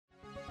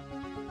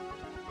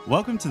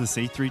Welcome to the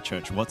C3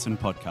 Church Watson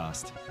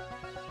podcast.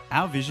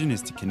 Our vision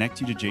is to connect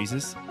you to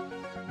Jesus,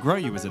 grow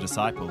you as a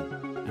disciple,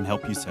 and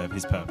help you serve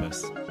his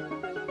purpose.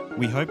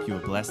 We hope you are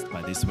blessed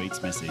by this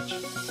week's message.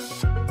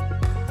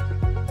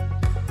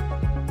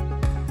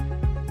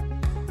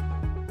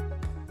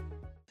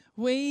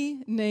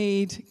 We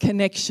need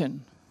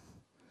connection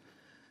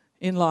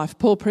in life.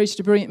 Paul preached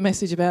a brilliant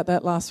message about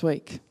that last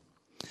week.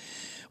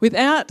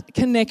 Without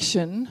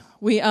connection,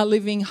 we are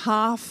living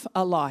half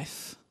a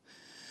life.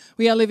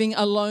 We are living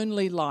a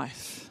lonely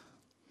life.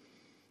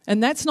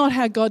 And that's not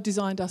how God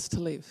designed us to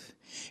live.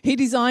 He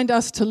designed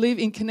us to live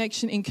in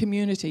connection, in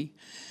community.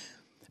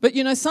 But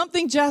you know,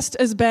 something just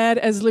as bad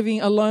as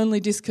living a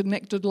lonely,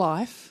 disconnected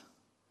life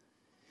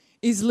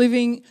is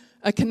living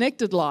a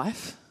connected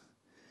life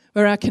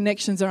where our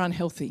connections are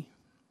unhealthy.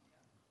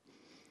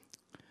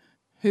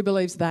 Who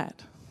believes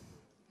that?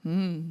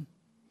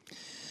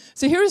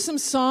 So here are some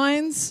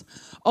signs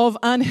of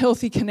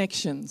unhealthy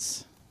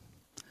connections.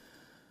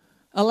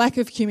 A lack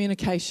of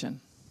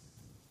communication,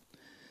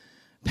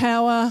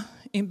 power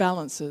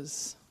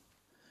imbalances,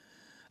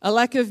 a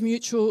lack of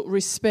mutual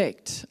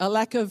respect, a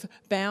lack of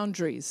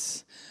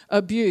boundaries,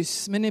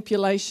 abuse,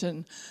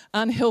 manipulation,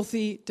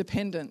 unhealthy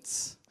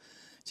dependence.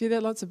 Gee, they're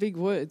lots of big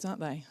words,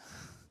 aren't they?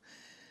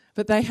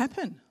 But they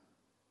happen.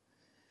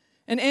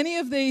 And any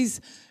of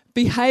these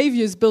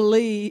behaviours will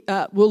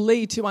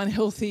lead to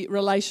unhealthy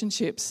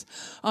relationships.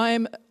 I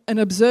am an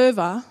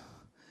observer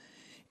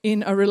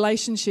in a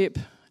relationship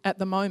at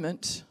the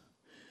moment,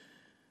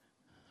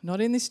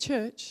 not in this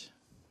church,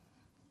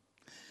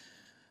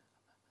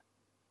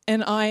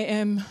 and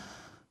I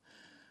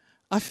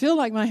feel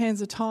like my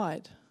hands are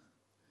tied.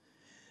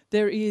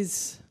 There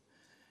is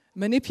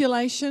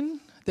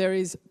manipulation, there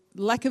is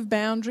lack of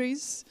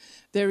boundaries,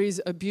 there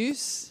is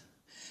abuse,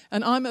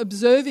 and I'm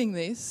observing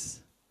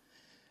this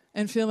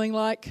and feeling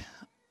like,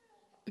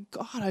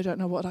 God, I don't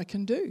know what I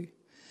can do.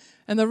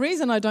 And the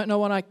reason I don't know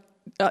what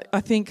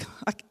I think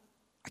I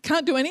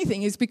can't do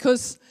anything is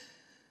because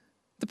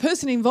the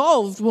person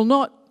involved will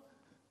not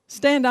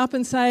stand up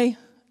and say,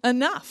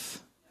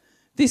 enough,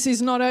 this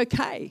is not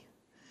okay.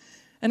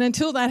 And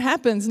until that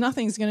happens,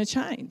 nothing's going to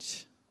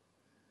change.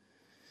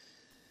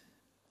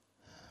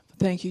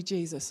 Thank you,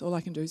 Jesus. All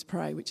I can do is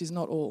pray, which is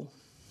not all.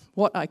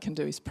 What I can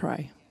do is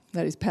pray.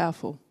 That is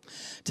powerful.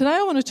 Today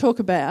I want to talk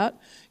about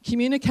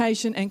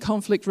communication and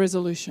conflict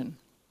resolution,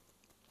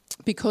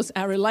 because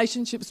our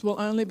relationships will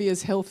only be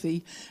as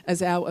healthy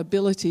as our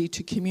ability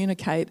to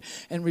communicate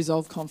and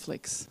resolve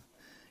conflicts.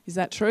 Is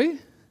that true?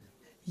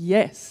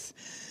 Yes.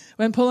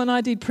 When Paul and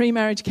I did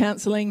pre-marriage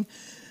counselling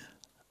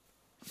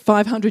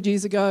 500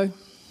 years ago,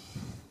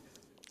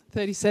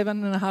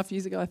 37 and a half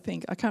years ago, I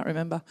think, I can't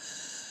remember,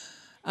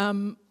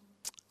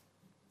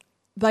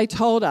 they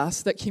told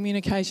us that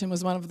communication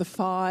was one of the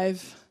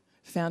 5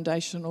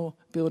 foundational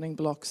building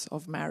blocks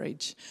of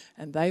marriage,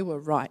 and they were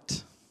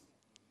right.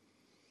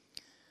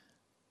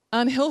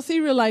 Unhealthy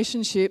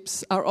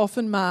relationships are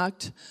often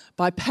marked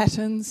by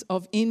patterns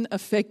of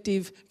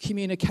ineffective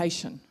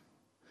communication.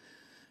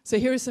 So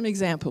here are some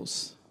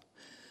examples.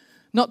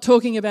 Not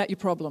talking about your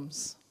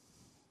problems.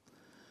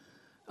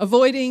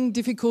 Avoiding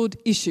difficult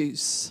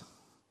issues.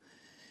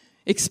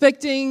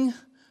 Expecting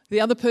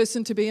the other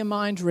person to be a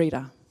mind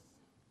reader.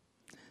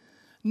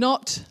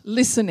 Not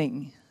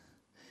listening.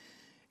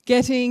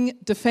 Getting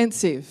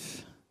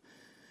defensive.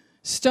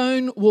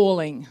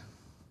 Stonewalling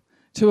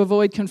to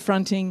avoid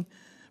confronting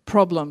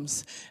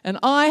problems. And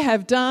I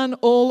have done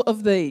all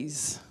of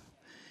these.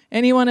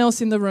 Anyone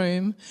else in the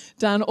room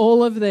done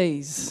all of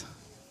these?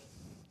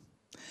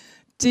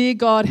 Dear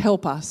God,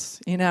 help us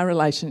in our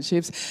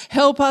relationships.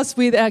 Help us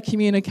with our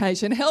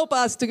communication. Help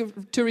us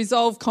to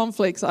resolve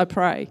conflicts, I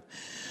pray.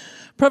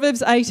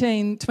 Proverbs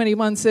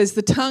 18:21 says,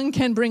 the tongue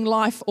can bring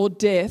life or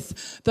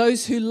death.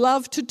 Those who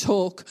love to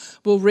talk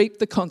will reap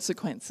the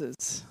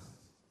consequences.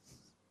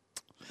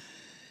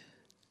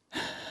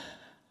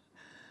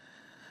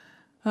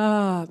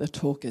 The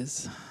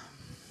talkers.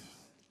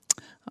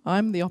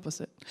 I'm the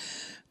opposite.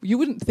 You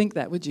wouldn't think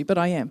that, would you? But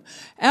I am.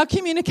 Our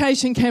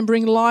communication can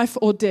bring life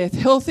or death.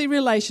 Healthy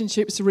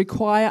relationships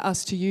require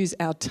us to use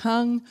our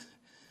tongue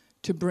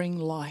to bring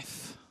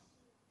life.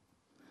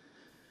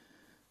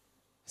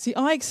 See,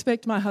 I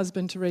expect my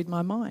husband to read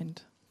my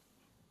mind,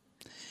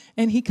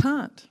 and he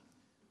can't.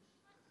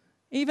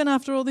 Even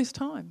after all this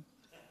time,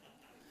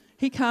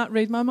 he can't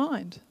read my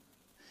mind.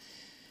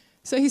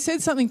 So he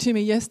said something to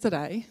me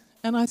yesterday,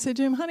 and I said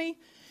to him, honey,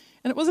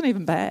 and it wasn't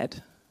even bad.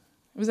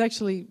 It was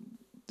actually,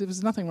 there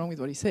was nothing wrong with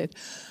what he said.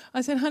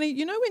 I said, honey,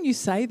 you know when you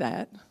say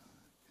that,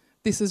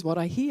 this is what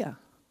I hear.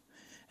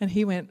 And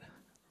he went,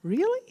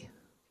 really?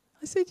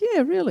 I said,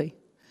 yeah, really.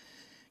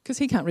 Because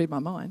he can't read my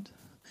mind.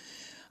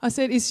 I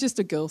said, it's just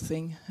a girl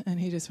thing. And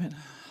he just went,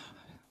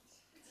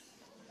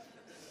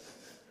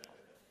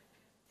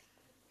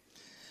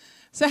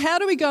 So how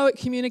do we go at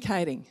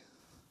communicating?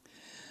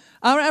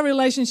 Are our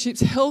relationships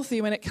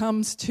healthy when it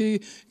comes to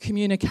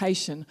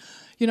communication?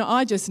 You know,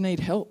 I just need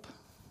help.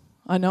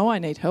 I know I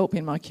need help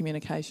in my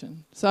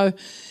communication. So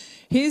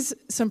here's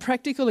some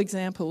practical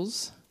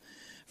examples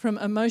from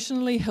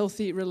emotionally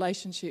healthy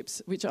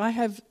relationships, which I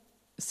have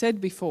said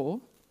before.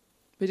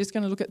 We're just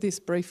going to look at this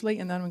briefly,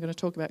 and then I'm going to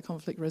talk about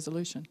conflict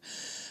resolution.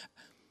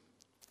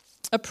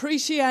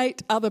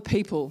 Appreciate other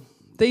people.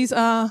 These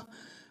are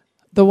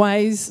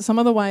some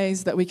of the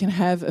ways that we can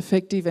have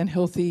effective and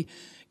healthy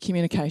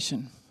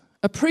communication.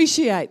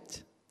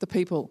 Appreciate the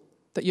people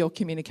that you're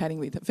communicating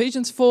with.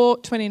 Ephesians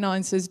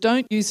 4:29 says,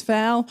 "Don't use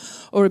foul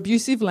or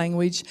abusive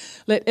language.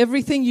 Let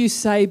everything you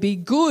say be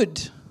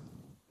good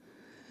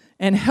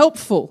and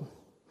helpful,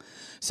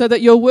 so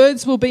that your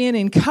words will be an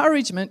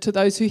encouragement to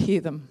those who hear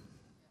them."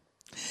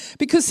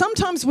 Because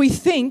sometimes we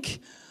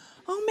think,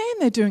 "Oh man,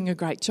 they're doing a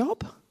great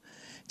job.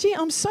 Gee,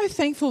 I'm so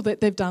thankful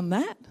that they've done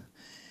that."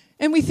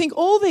 And we think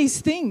all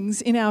these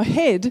things in our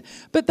head,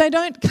 but they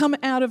don't come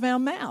out of our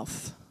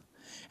mouth.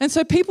 And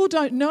so people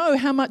don't know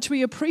how much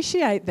we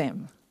appreciate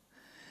them.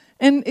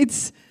 And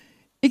it's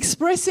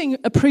expressing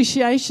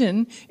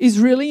appreciation is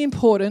really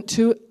important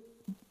to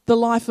the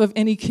life of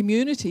any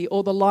community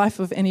or the life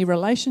of any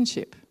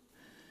relationship.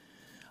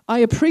 I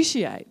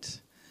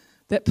appreciate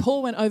that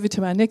Paul went over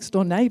to our next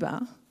door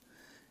neighbour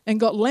and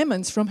got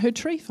lemons from her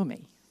tree for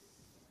me.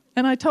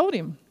 And I told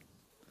him.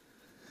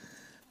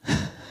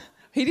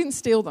 He didn't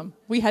steal them.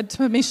 We had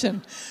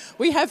permission.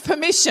 We have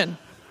permission.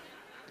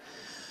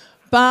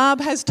 Barb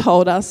has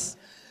told us.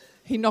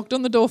 He knocked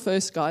on the door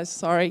first, guys,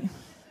 sorry,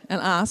 and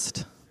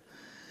asked.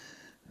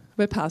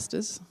 We're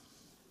pastors.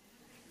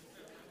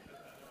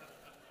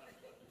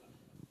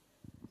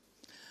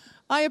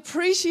 I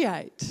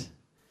appreciate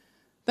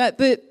that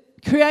the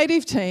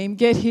creative team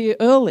get here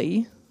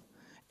early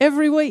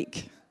every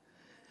week.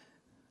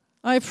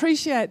 I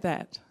appreciate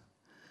that.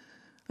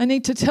 I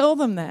need to tell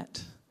them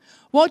that.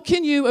 What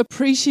can you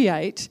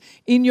appreciate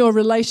in your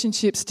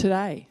relationships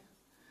today?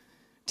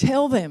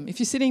 Tell them. If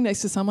you're sitting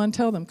next to someone,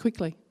 tell them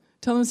quickly.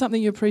 Tell them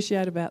something you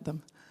appreciate about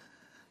them.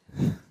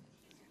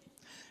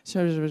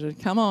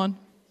 Come on.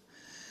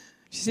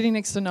 If you're sitting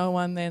next to no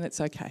one, then it's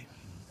okay.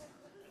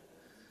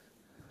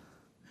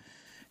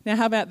 Now,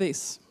 how about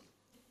this?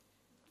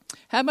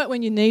 How about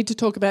when you need to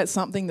talk about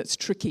something that's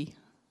tricky?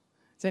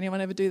 Does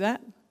anyone ever do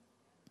that?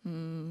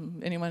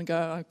 Anyone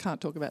go, "I can't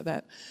talk about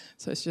that"?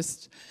 So it's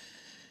just...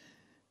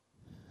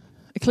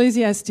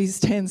 Ecclesiastes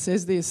 10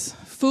 says this: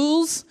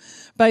 "Fools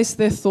base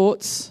their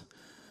thoughts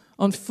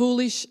on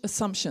foolish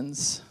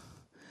assumptions,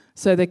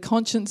 so their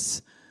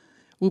conscience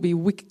will be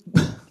wicked."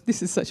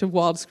 This is such a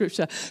wild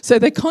scripture. "So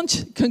their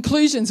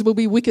conclusions will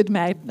be wicked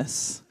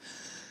madness."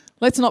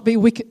 Let's not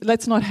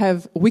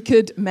have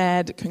wicked,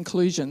 mad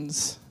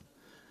conclusions.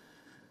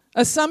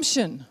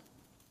 Assumption.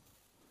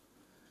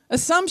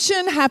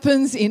 Assumption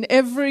happens in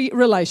every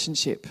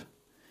relationship.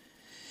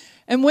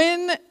 And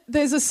when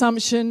there's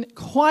assumption,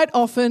 quite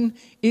often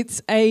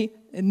it's a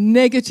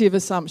negative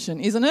assumption,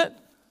 isn't it?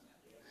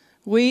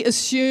 We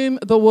assume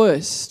the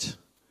worst.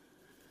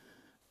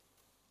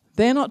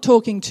 They're not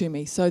talking to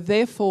me, so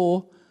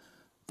therefore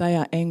they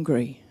are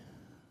angry.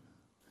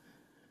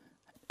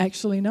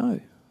 Actually, no.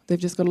 They've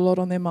just got a lot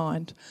on their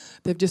mind.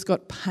 They've just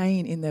got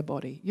pain in their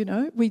body. You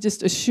know, we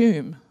just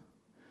assume.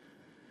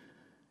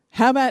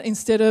 How about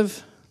instead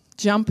of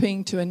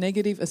jumping to a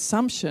negative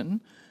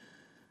assumption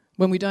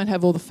when we don't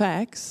have all the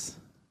facts,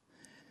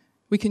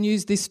 we can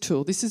use this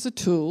tool. This is a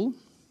tool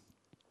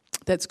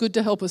that's good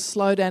to help us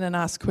slow down and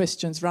ask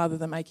questions rather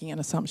than making an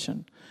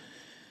assumption.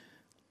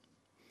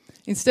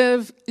 Instead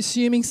of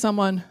assuming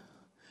someone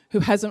who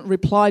hasn't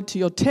replied to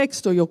your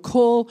text or your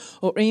call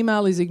or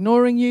email is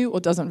ignoring you or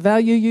doesn't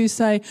value you,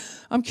 say,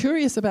 "I'm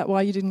curious about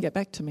why you didn't get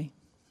back to me."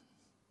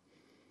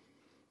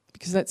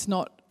 Because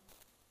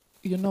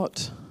you're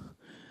not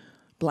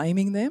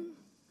blaming them,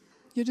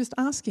 you're just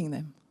asking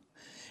them.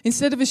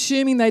 Instead of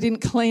assuming they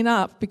didn't clean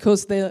up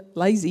because they're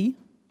lazy,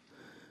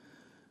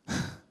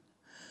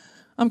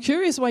 "I'm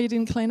curious why you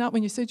didn't clean up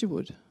when you said you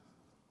would."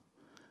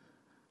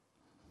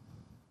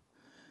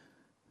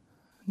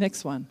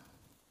 Next one.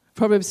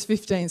 Proverbs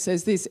 15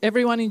 says this: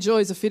 "Everyone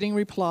enjoys a fitting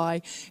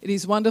reply. It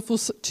is wonderful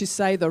to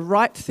say the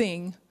right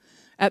thing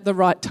at the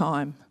right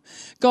time."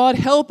 God,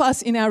 help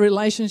us in our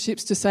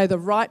relationships to say the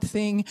right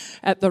thing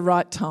at the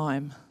right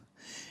time.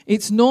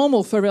 It's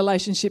normal for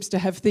relationships to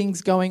have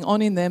things going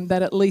on in them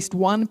that at least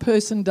one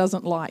person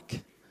doesn't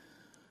like.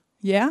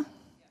 Yeah?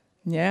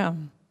 Yeah.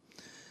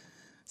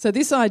 So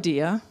this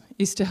idea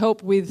is to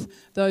help with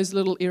those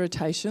little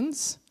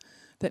irritations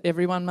that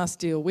everyone must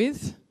deal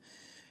with.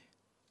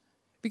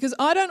 Because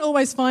I don't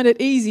always find it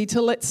easy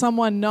to let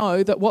someone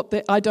know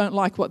that I don't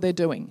like what they're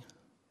doing.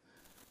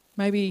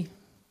 Maybe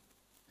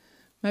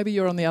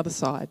you're on the other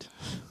side.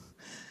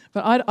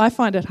 But I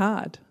find it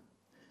hard.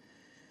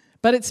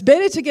 But it's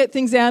better to get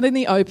things out in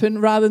the open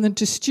rather than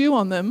to stew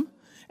on them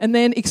and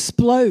then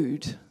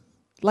explode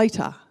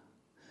later.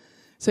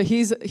 So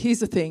here's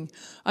the thing.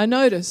 I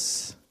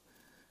notice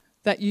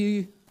that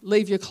you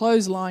leave your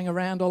clothes lying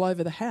around all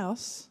over the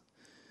house.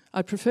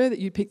 I'd prefer that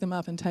you pick them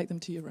up and take them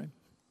to your room.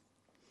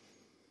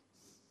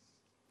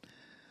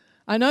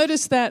 I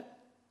noticed that,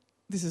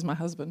 this is my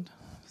husband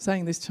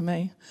saying this to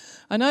me,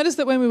 I noticed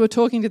that when we were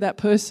talking to that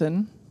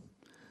person,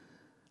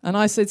 and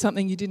I said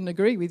something you didn't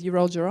agree with, you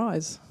rolled your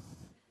eyes.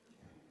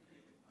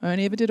 I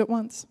only ever did it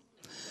once.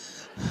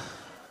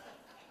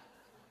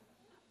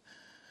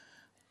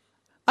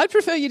 I'd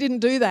prefer you didn't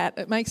do that.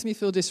 It makes me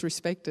feel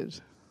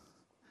disrespected.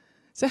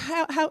 So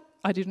how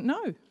I didn't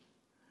know.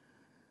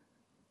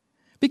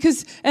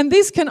 And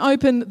this can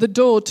open the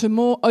door to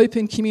more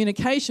open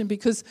communication,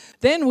 because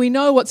then we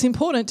know what's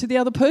important to the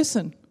other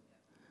person.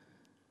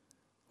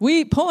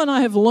 Paul and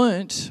I have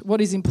learnt what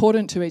is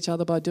important to each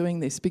other by doing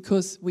this,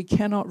 because we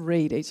cannot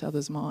read each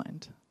other's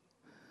mind.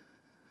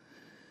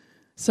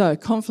 So,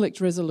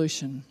 conflict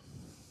resolution.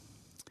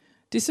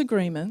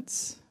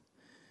 Disagreements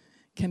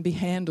can be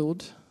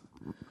handled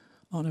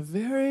on a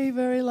very,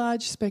 very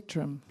large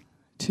spectrum,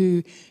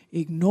 to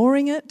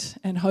ignoring it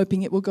and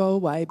hoping it will go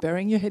away,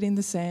 burying your head in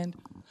the sand.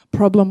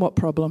 Problem, what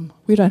problem?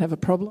 We don't have a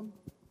problem.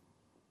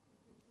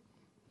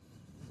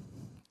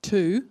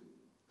 2,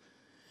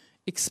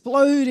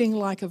 exploding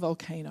like a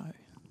volcano.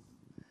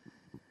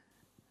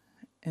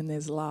 And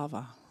there's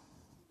lava.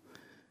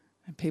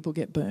 And people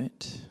get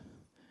burnt.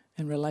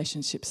 And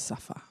relationships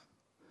suffer.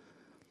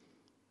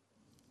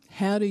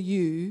 How do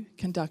you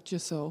conduct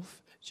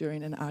yourself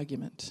during an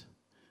argument?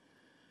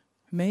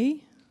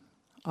 Me,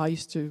 I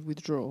used to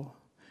withdraw.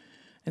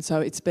 And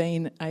so it's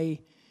been a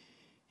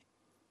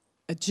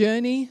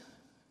journey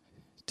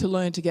to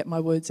learn to get my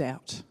words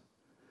out.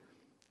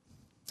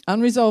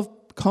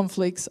 Unresolved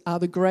conflicts are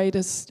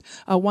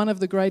one of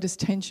the greatest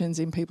tensions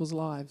in people's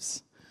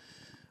lives.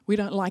 We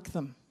don't like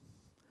them.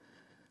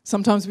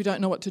 Sometimes we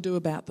don't know what to do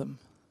about them.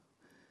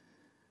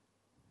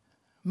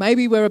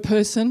 Maybe we're a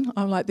person,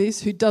 I'm like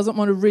this, who doesn't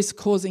want to risk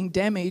causing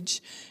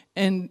damage,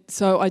 and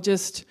so I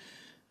just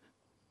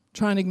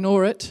try and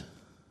ignore it,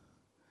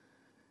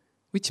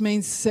 which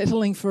means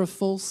settling for a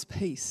false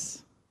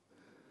peace.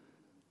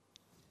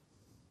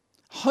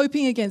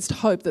 Hoping against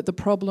hope that the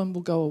problem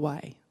will go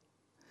away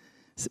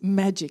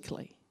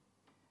magically,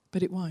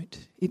 but it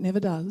won't. It never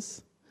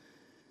does.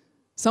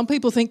 Some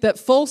people think that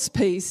false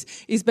peace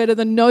is better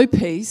than no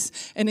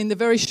peace, and in the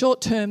very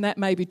short term that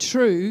may be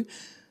true,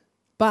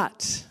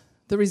 but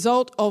the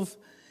result of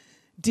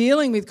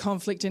dealing with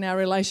conflict in our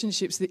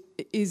relationships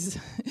is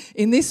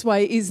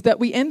that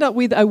we end up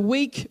with a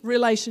weak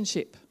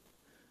relationship,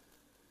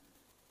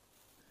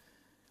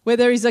 where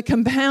there is a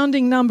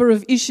compounding number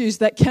of issues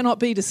that cannot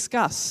be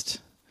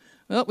discussed.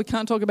 Well, we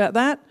can't talk about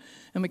that,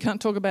 and we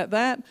can't talk about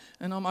that,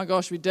 and oh my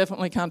gosh, we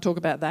definitely can't talk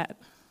about that.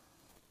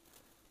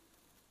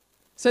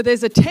 So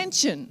there's a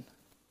tension,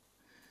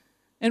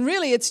 and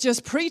really it's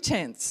just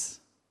pretense.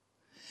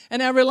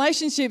 And our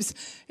relationships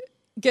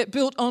get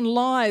built on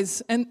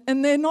lies, and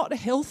they're not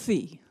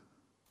healthy.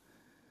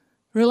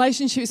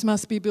 Relationships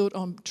must be built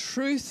on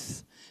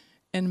truth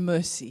and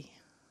mercy.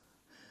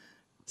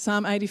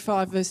 Psalm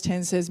 85 verse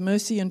 10 says,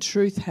 "Mercy and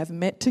truth have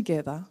met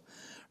together,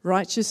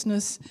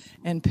 righteousness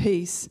and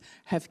peace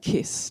have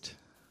kissed."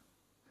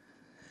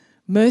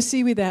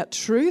 Mercy without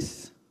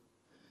truth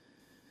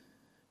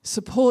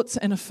supports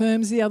and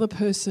affirms the other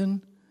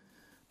person,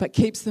 but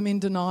keeps them in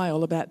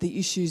denial about the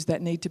issues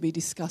that need to be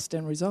discussed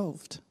and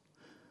resolved.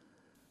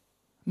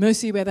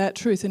 Mercy without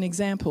truth, an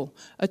example,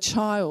 a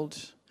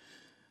child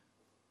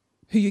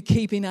who you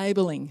keep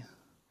enabling,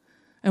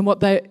 and what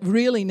they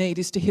really need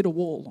is to hit a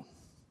wall.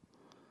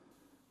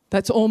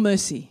 That's all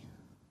mercy.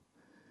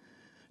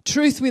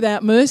 Truth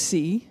without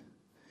mercy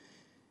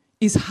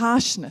is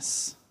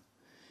harshness.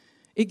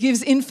 It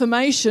gives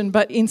information,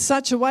 but in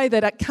such a way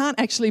that it can't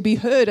actually be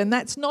heard, and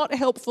that's not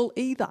helpful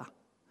either.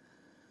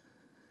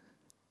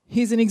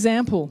 Here's an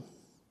example.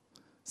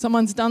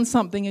 Someone's done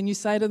something and you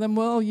say to them,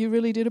 "Well, you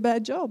really did a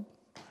bad job."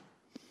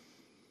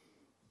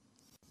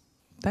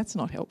 That's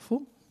not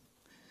helpful.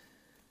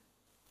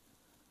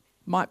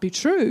 Might be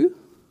true,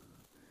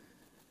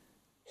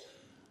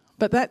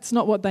 but that's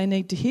not what they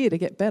need to hear to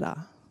get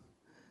better.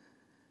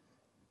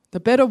 The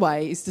better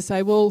way is to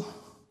say, well,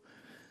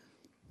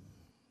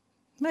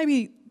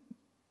 maybe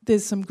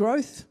there's some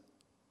growth.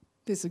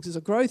 There's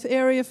a growth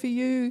area for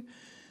you.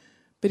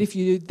 But if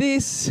you do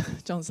this,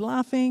 John's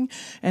laughing,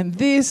 and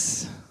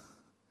this,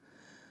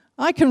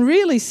 I can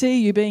really see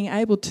you being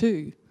able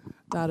to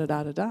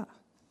da-da-da-da-da.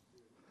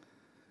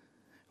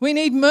 We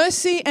need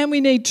mercy and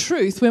we need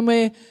truth when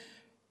we're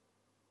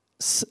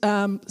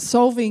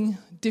solving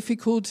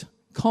difficult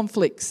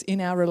conflicts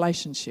in our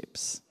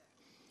relationships.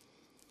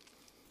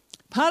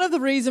 Part of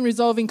the reason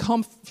resolving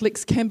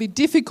conflicts can be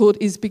difficult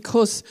is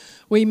because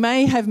we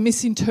may have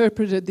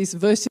misinterpreted this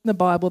verse in the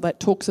Bible that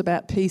talks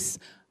about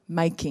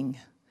peacemaking.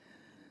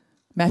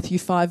 Matthew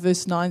 5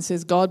 verse 9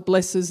 says, "God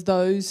blesses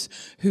those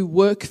who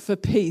work for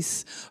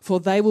peace, for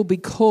they will be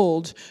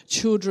called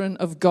children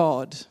of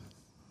God."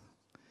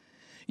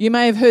 You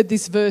may have heard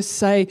this verse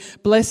say,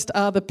 "Blessed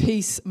are the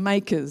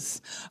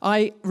peacemakers."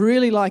 I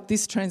really like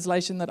this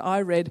translation that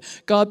I read.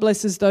 God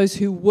blesses those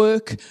who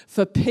work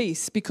for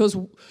peace, because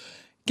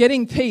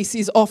getting peace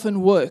is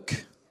often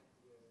work.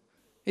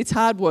 It's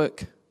hard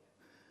work.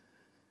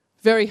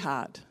 Very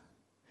hard.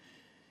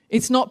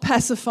 It's not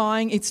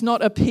pacifying. It's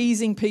not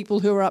appeasing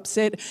people who are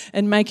upset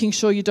and making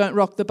sure you don't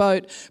rock the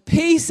boat.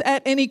 Peace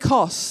at any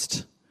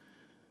cost.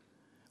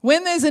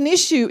 When there's an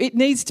issue, it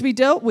needs to be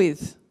dealt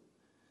with.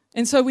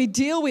 And so we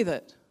deal with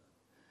it.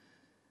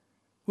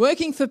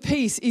 Working for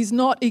peace is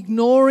not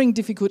ignoring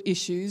difficult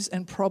issues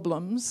and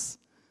problems.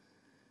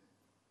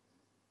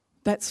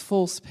 That's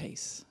false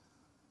peace.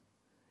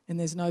 And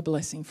there's no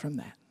blessing from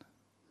that.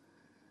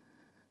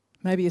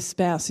 Maybe a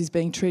spouse is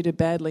being treated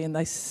badly and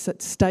they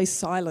stay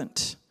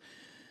silent,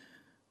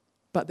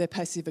 but they're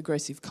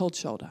passive-aggressive, cold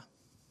shoulder.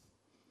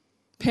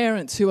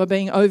 Parents who are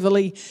being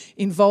overly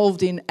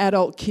involved in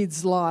adult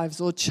kids' lives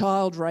or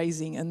child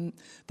raising and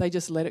they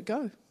just let it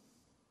go.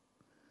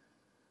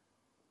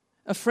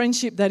 A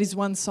friendship that is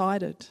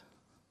one-sided.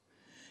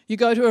 You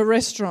go to a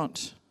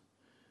restaurant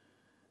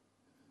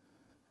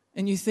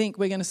and you think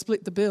we're going to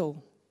split the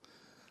bill.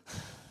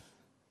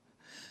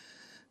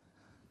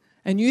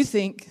 And you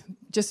think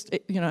just,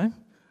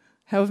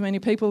 however many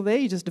people there,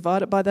 you just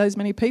divide it by those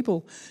many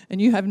people. And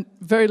you have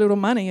very little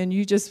money and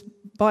you just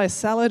buy a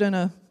salad and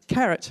a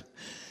carrot.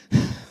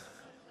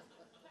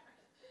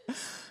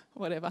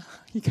 Whatever.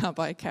 You can't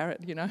buy a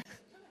carrot,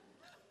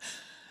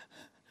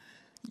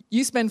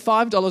 You spend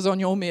 $5 on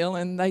your meal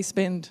and they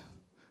spend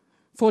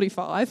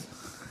 $45.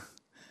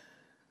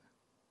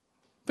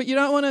 But you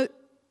don't want to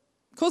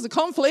cause a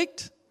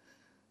conflict.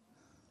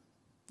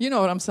 You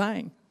know what I'm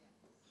saying.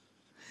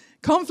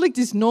 Conflict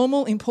is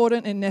normal,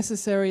 important, and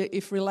necessary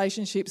if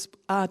relationships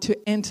are to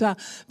enter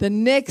the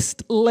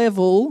next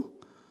level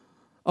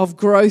of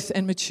growth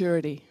and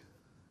maturity.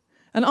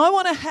 And I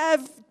want to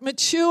have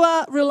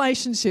mature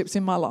relationships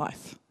in my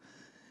life.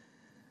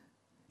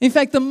 In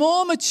fact, the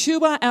more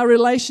mature our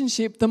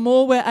relationship, the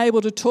more we're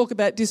able to talk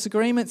about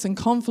disagreements and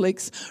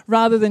conflicts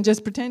rather than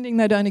just pretending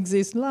they don't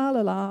exist. La, la,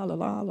 la, la,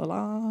 la, la,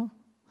 la.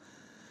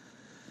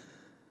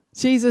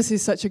 Jesus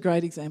is such a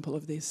great example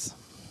of this.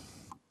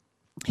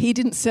 He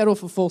didn't settle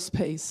for false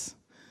peace.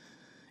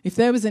 If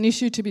there was an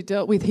issue to be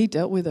dealt with, he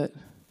dealt with it.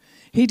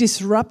 He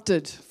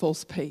disrupted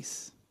false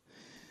peace.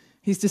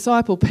 His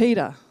disciple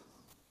Peter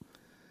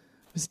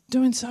was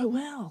doing so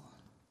well.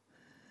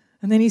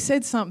 And then he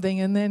said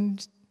something and then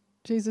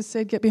Jesus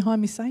said, "Get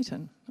behind me,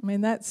 Satan." I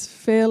mean, that's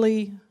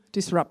fairly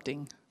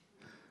disrupting.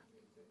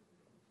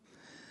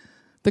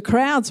 The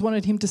crowds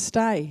wanted him to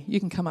stay. You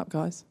can come up,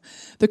 guys.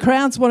 The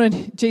crowds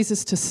wanted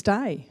Jesus to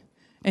stay,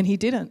 and he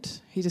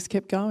didn't. He just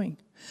kept going.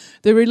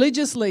 The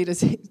religious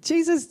leaders,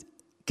 Jesus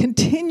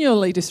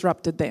continually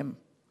disrupted them.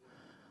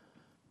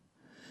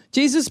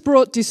 Jesus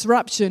brought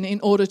disruption in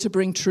order to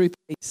bring true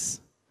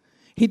peace.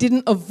 He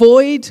didn't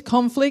avoid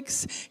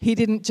conflicts. He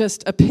didn't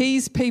just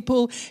appease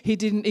people. He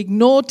didn't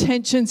ignore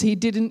tensions. He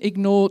didn't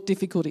ignore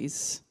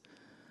difficulties.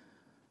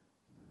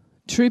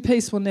 True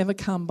peace will never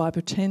come by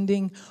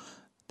pretending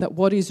that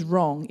what is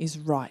wrong is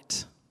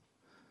right.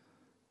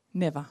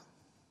 Never.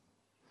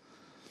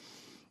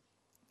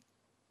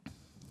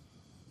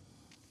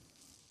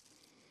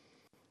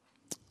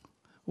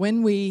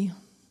 When we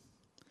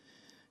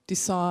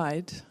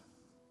decide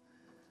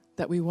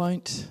that we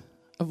won't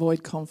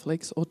avoid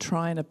conflicts or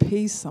try and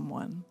appease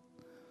someone,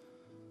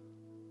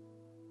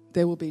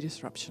 there will be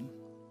disruption.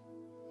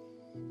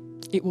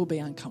 It will be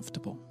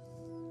uncomfortable.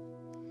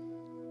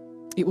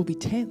 It will be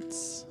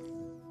tense.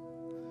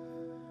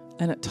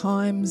 And at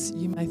times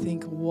you may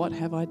think, what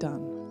have I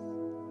done?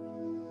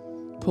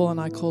 Paul and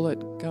I call it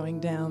going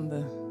down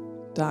the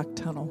dark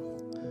tunnel.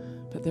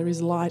 But there is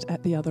light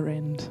at the other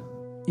end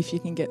if you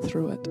can get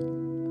through it.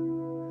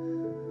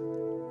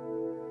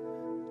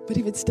 But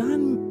if it's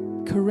done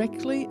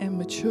correctly and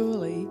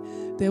maturely,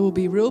 there will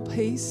be real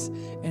peace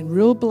and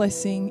real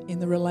blessing in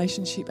the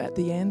relationship at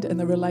the end, and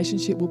the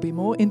relationship will be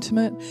more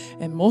intimate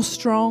and more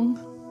strong.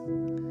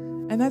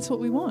 And that's what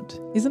we want,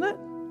 isn't it?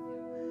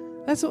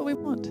 That's what we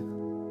want.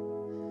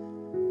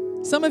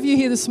 Some of you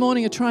here this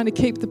morning are trying to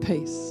keep the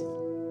peace.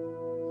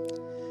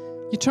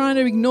 You're trying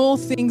to ignore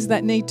things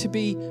that need to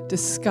be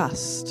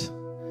discussed.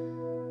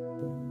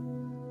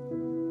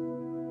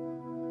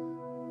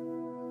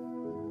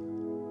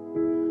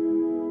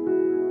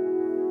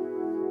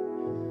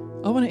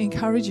 I want to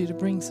encourage you to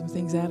bring some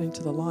things out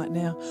into the light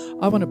now.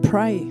 I want to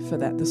pray for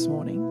that this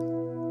morning.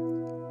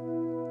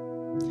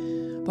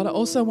 But I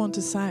also want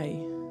to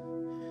say,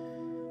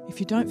 if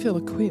you don't feel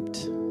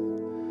equipped,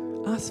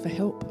 ask for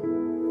help.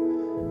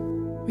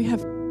 We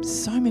have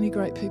so many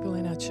great people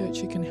in our church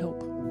who can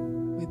help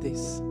with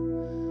this,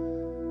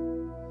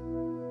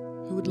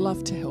 who would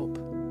love to help.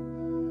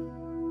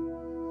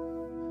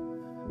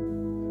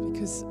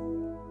 Because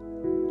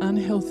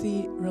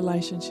unhealthy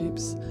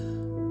relationships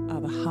are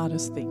the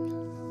hardest thing.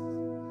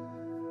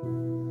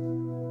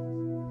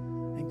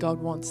 And God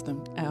wants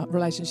them, our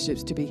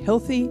relationships, to be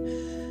healthy,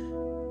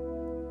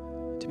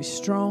 to be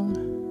strong,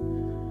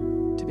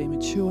 to be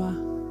mature.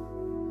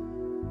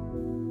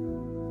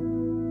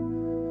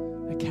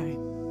 Okay.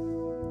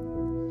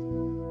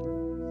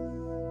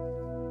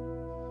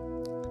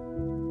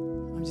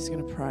 I'm just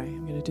going to pray.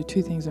 I'm going to do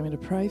two things. I'm going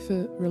to pray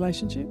for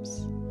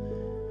relationships.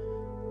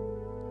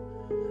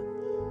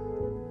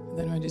 And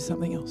then I'm going to do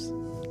something else.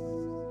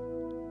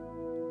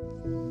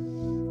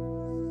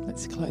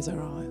 Let's close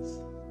our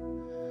eyes.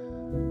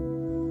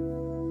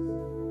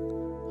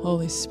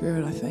 Holy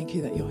Spirit, I thank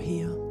you that you're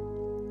here.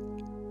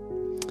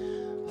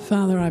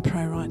 Father, I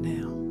pray right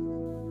now.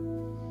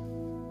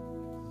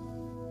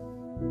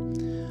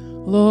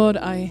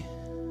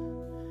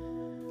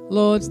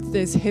 Lord,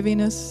 there's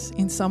heaviness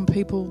in some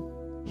people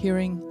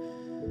hearing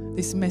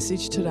this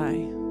message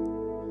today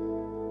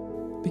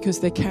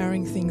because they're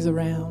carrying things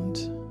around.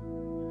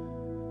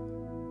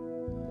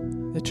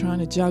 They're trying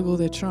to juggle,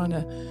 they're trying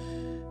to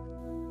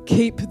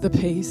keep the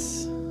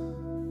peace,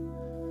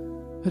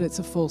 but it's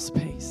a false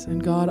peace.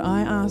 And God,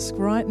 I ask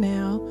right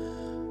now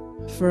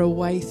for a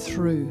way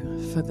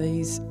through for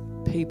these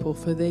people,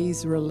 for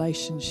these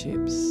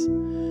relationships.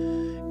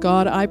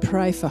 God, I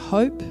pray for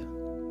hope.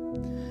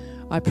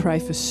 I pray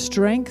for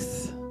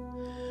strength.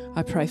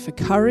 I pray for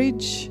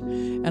courage.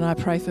 And I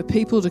pray for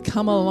people to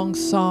come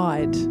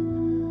alongside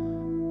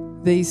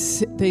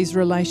these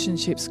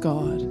relationships,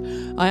 God.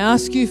 I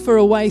ask you for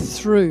a way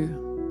through.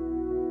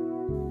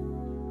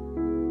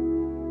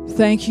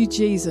 Thank you,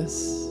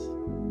 Jesus,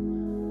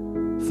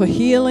 for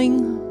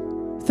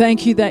healing.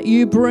 Thank you that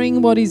you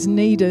bring what is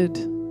needed,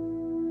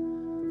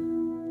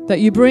 that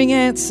you bring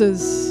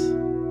answers,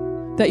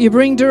 that you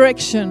bring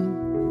direction.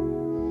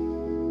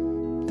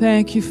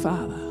 Thank you,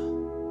 Father.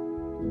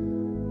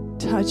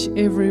 Touch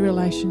every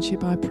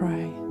relationship, I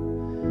pray,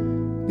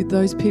 with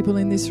those people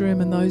in this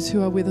room and those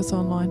who are with us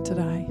online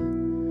today.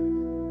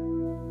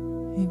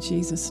 In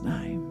Jesus'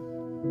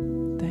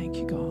 name. Thank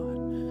you, God.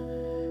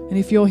 And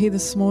if you're here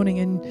this morning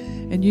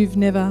and you've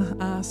never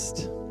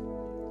asked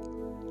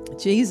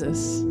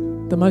Jesus,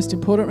 the most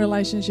important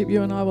relationship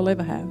you and I will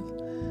ever have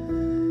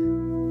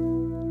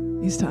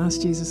is to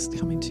ask Jesus to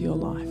come into your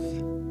life.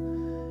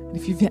 And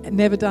if you've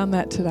never done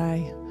that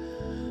today,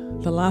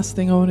 the last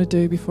thing I want to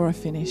do before I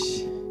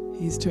finish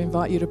is to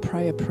invite you to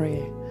pray a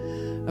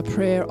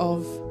prayer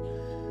of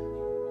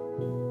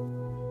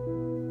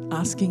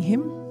asking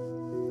Him,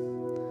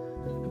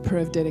 a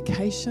prayer of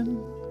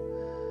dedication.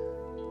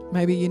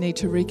 Maybe you need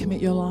to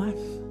recommit your life.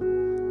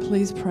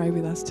 Please pray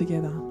with us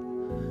together.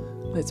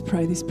 Let's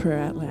pray this prayer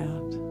out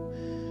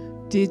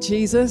loud. Dear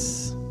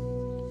Jesus,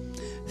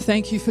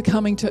 thank you for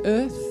coming to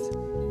earth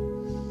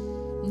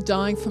and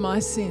dying for my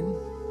sin.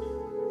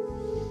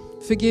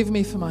 Forgive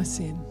me for my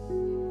sin.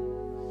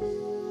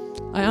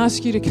 I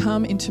ask you to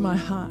come into my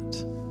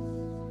heart.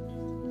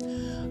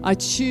 I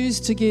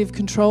choose to give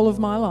control of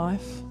my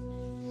life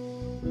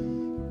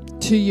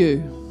to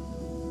you.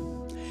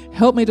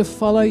 Help me to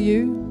follow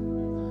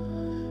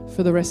you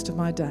for the rest of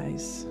my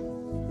days.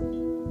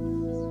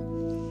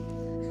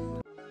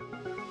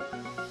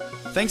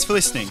 Thanks for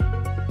listening.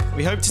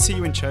 We hope to see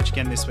you in church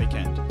again this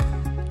weekend.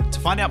 To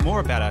find out more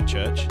about our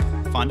church,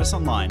 find us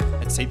online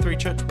at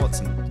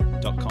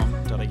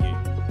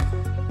c3churchwatson.com.au.